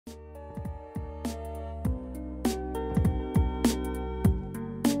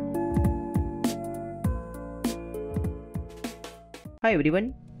Hi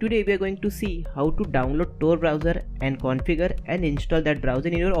everyone, today we are going to see how to download TOR browser and configure and install that browser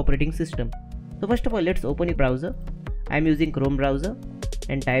in your operating system. So first of all, let's open your browser. I am using Chrome browser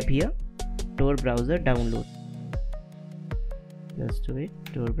and type here TOR browser download. Just wait,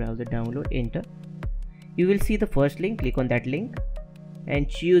 TOR browser download, enter. You will see the first link, click on that link and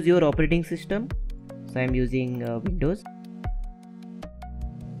choose your operating system. So I am using Windows.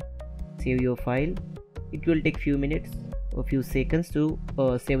 Save your file. It will take few minutes or few seconds to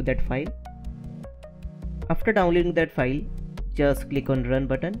save that file. After downloading that file, just click on run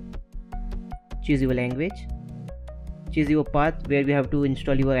button, choose your language, choose your path where we have to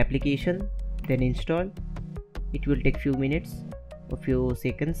install your application, then install. It will take few minutes or few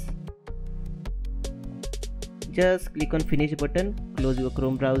seconds. Just click on finish button, close your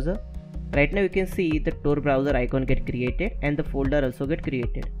Chrome browser. Right now you can see the TOR browser icon get created and the folder also get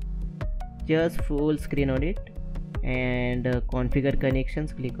created. Just full screen on it and configure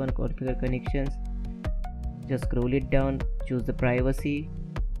connections. Click on configure connections, just scroll it down, choose the privacy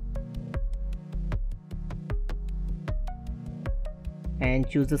and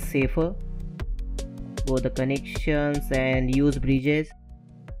choose the safer, go the connections and use bridges,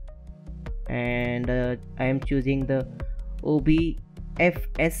 and I am choosing the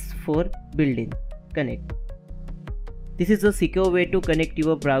OBFS for built-in connect. This is a secure way to connect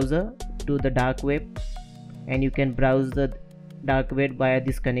your browser to the dark web, and you can browse the dark web via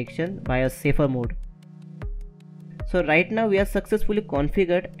this connection via safer mode. So right now we are successfully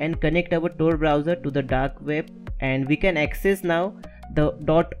configured and connect our TOR browser to the dark web, and we can access now the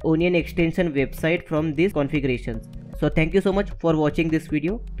 .onion extension website from these configurations. So thank you so much for watching this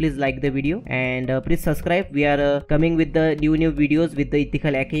video. Please like the video and please subscribe. We are coming with the new videos with the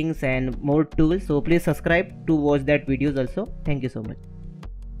ethical hackings and more tools. So please subscribe to watch that videos also. Thank you so much.